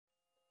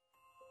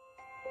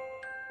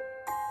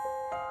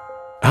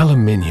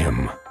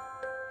Aluminium.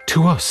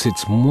 To us,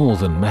 it's more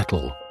than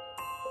metal.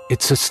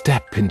 It's a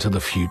step into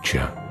the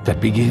future that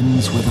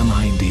begins with an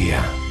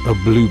idea, a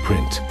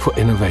blueprint for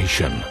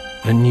innovation,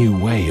 a new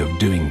way of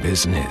doing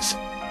business.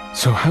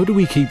 So how do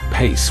we keep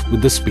pace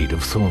with the speed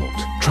of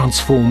thought,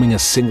 transforming a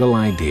single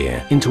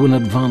idea into an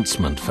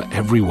advancement for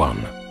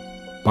everyone?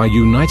 By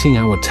uniting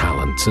our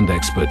talents and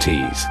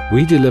expertise,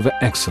 we deliver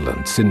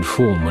excellence in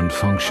form and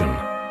function,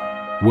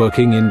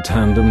 working in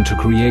tandem to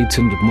create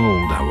and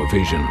mold our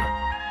vision.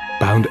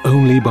 Bound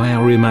only by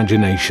our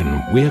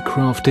imagination, we're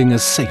crafting a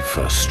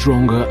safer,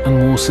 stronger, and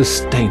more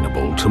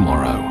sustainable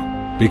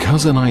tomorrow.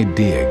 Because an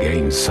idea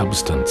gains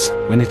substance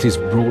when it is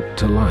brought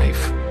to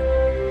life,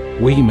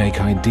 we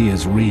make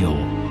ideas real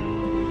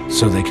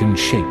so they can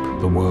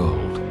shape the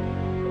world.